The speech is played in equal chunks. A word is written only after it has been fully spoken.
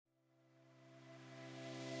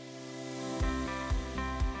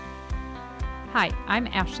Hi, I'm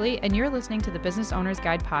Ashley, and you're listening to the Business Owner's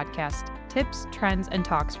Guide podcast, tips, trends, and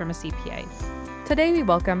talks from a CPA. Today, we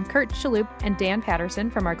welcome Kurt Shalhoub and Dan Patterson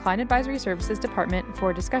from our Client Advisory Services Department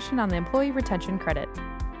for a discussion on the Employee Retention Credit.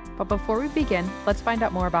 But before we begin, let's find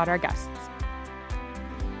out more about our guests.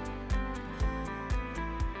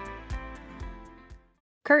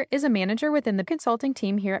 Kurt is a manager within the consulting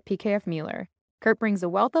team here at PKF Mueller. Kurt brings a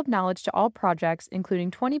wealth of knowledge to all projects, including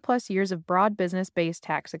 20-plus years of broad business-based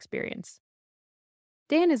tax experience.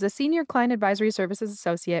 Dan is a Senior Client Advisory Services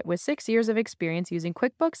Associate with 6 years of experience using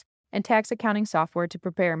QuickBooks and tax accounting software to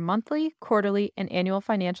prepare monthly, quarterly, and annual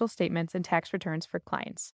financial statements and tax returns for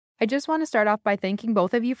clients. I just want to start off by thanking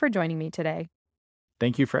both of you for joining me today.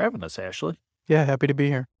 Thank you for having us, Ashley. Yeah, happy to be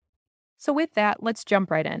here. So with that, let's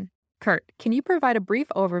jump right in. Kurt, can you provide a brief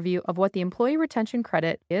overview of what the Employee Retention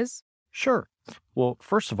Credit is? Sure. Well,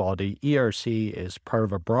 first of all, the ERC is part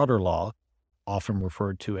of a broader law, often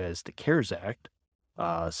referred to as the CARES Act.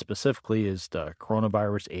 Specifically is the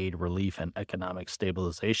Coronavirus Aid, Relief, and Economic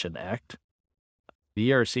Stabilization Act. The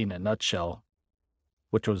ERC, in a nutshell,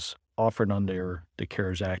 which was offered under the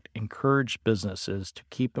CARES Act, encouraged businesses to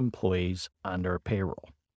keep employees on their payroll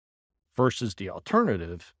versus the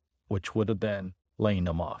alternative, which would have been laying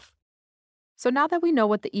them off. So now that we know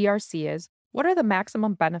what the ERC is, what are the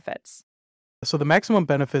maximum benefits? So the maximum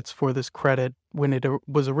benefits for this credit, when it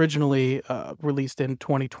was originally released in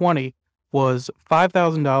 2020, was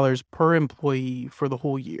 $5,000 per employee for the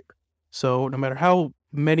whole year. So no matter how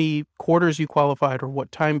many quarters you qualified or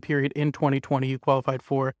what time period in 2020 you qualified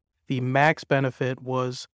for, the max benefit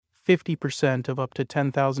was 50% of up to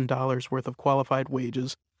 $10,000 worth of qualified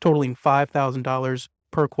wages, totaling $5,000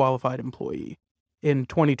 per qualified employee. In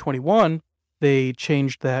 2021, they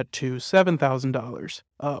changed that to $7,000,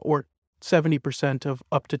 or 70% of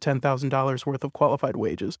up to $10,000 worth of qualified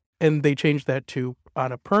wages. And they changed that to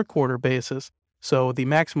on a per quarter basis. So the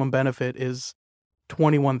maximum benefit is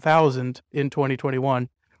 $21,000 in 2021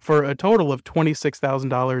 for a total of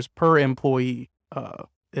 $26,000 per employee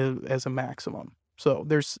as a maximum. So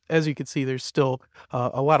there's, as you can see, there's still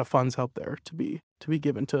a lot of funds out there to be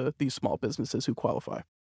given to these small businesses who qualify.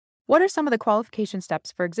 What are some of the qualification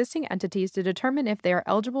steps for existing entities to determine if they are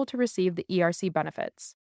eligible to receive the ERC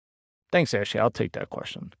benefits? Thanks, Ashley. I'll take that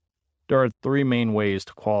question. There are three main ways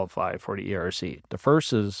to qualify for the ERC. The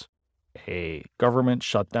first is a government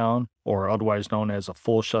shutdown, or otherwise known as a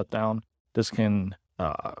full shutdown. This can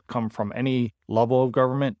come from any level of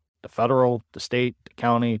government, the federal, the state, the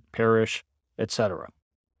county, parish, etc.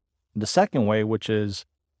 The second way, which is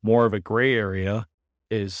more of a gray area,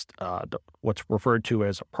 is what's referred to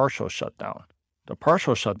as a partial shutdown. The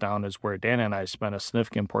partial shutdown is where Dan and I spend a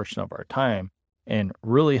significant portion of our time in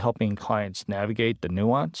really helping clients navigate the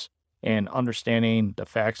nuance and understanding the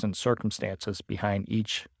facts and circumstances behind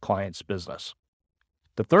each client's business.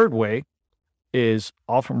 The third way is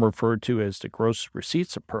often referred to as the gross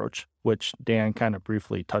receipts approach, which Dan kind of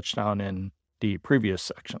briefly touched on in the previous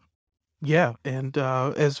section. Yeah, and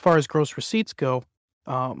as far as gross receipts go,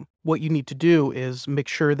 what you need to do is make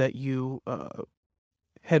sure that you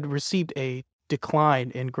had received a decline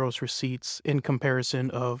in gross receipts in comparison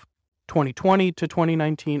of 2020 to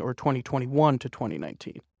 2019 or 2021 to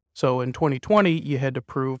 2019. So in 2020, you had to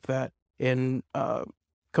prove that in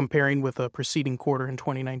comparing with a preceding quarter in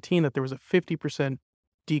 2019, that there was a 50%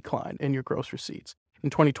 decline in your gross receipts. In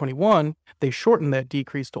 2021, they shortened that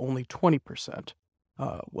decrease to only 20%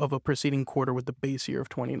 of a preceding quarter with the base year of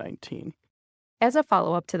 2019. As a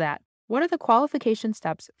follow-up to that, what are the qualification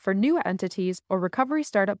steps for new entities or recovery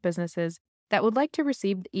startup businesses that would like to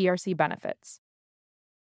receive the ERC benefits?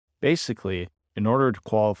 Basically, in order to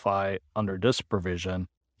qualify under this provision,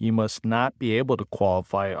 you must not be able to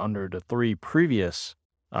qualify under the three previous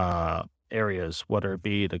areas, whether it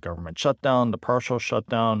be the government shutdown, the partial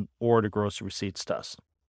shutdown, or the gross receipts test.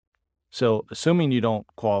 So, assuming you don't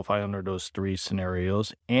qualify under those three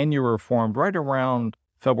scenarios and you were formed right around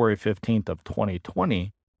February 15th of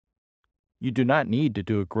 2020, you do not need to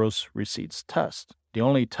do a gross receipts test. The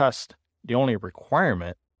only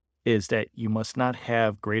requirement is that you must not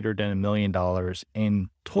have greater than $1 million in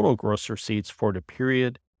total gross receipts for the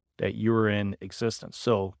period that you were in existence.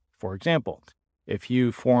 So, for example, if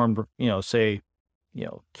you formed, Q2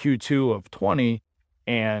 of 20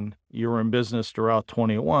 and you were in business throughout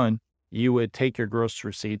 21, you would take your gross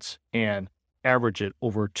receipts and average it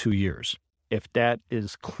over 2 years. If that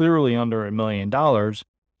is clearly under $1 million,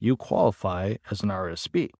 you qualify as an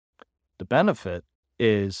RSB. The benefit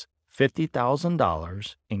is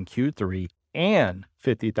 $50,000 in Q3 and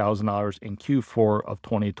 $50,000 in Q4 of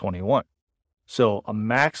 2021. So a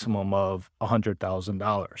maximum of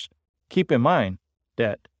 $100,000. Keep in mind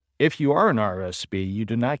that If you are an RSB, you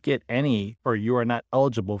do not get any, or you are not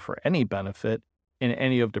eligible for any benefit in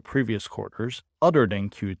any of the previous quarters other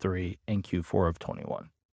than Q3 and Q4 of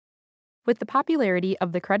 21. With the popularity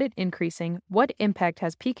of the credit increasing, what impact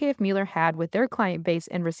has PKF Mueller had with their client base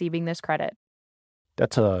in receiving this credit?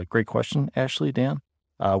 That's a great question, Ashley, Dan.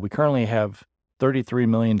 We currently have $33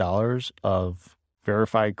 million of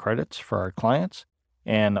verified credits for our clients,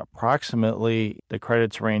 and approximately the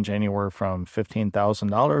credits range anywhere from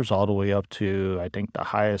 $15,000 all the way up to, I think the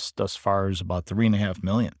highest thus far is about $3.5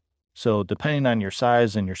 million. So depending on your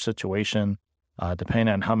size and your situation,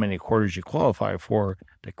 depending on how many quarters you qualify for,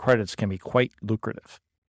 the credits can be quite lucrative.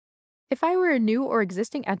 If I were a new or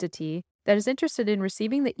existing entity that is interested in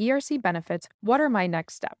receiving the ERC benefits, what are my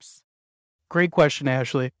next steps? Great question,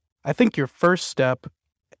 Ashley. I think your first step,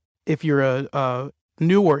 if you're a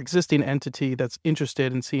new or existing entity that's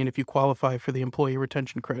interested in seeing if you qualify for the employee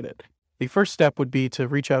retention credit, the first step would be to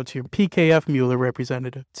reach out to your PKF Mueller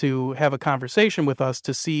representative to have a conversation with us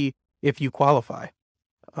to see if you qualify.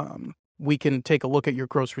 We can take a look at your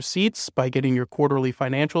gross receipts by getting your quarterly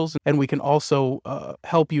financials, and we can also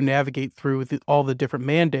help you navigate through all the different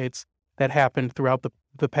mandates that happened throughout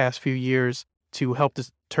the past few years to help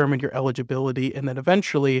determine your eligibility, and then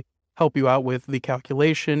eventually help you out with the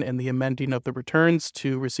calculation and the amending of the returns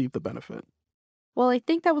to receive the benefit. Well, I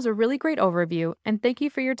think that was a really great overview, and thank you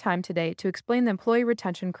for your time today to explain the employee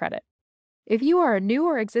retention credit. If you are a new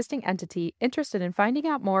or existing entity interested in finding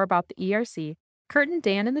out more about the ERC, Kurt and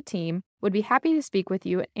Dan and the team would be happy to speak with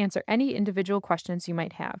you and answer any individual questions you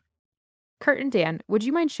might have. Kurt and Dan, would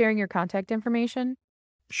you mind sharing your contact information?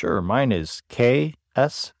 Sure. Mine is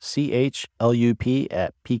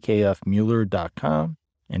kschlup@pkfmueller.com.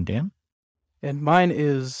 And Dan? And mine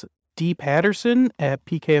is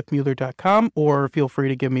dpatterson@pkfmueller.com, or feel free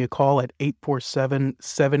to give me a call at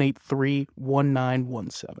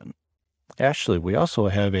 847-783-1917. Ashley, we also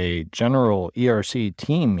have a general ERC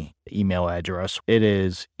team email address. It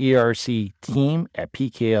is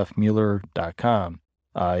ercteam@pkfmueller.com.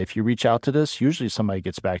 If you reach out to this, usually somebody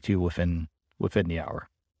gets back to you within the hour.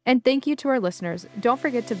 And thank you to our listeners. Don't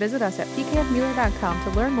forget to visit us at pkfmueller.com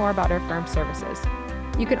to learn more about our firm's services.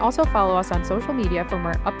 You can also follow us on social media for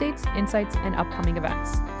more updates, insights, and upcoming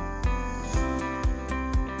events.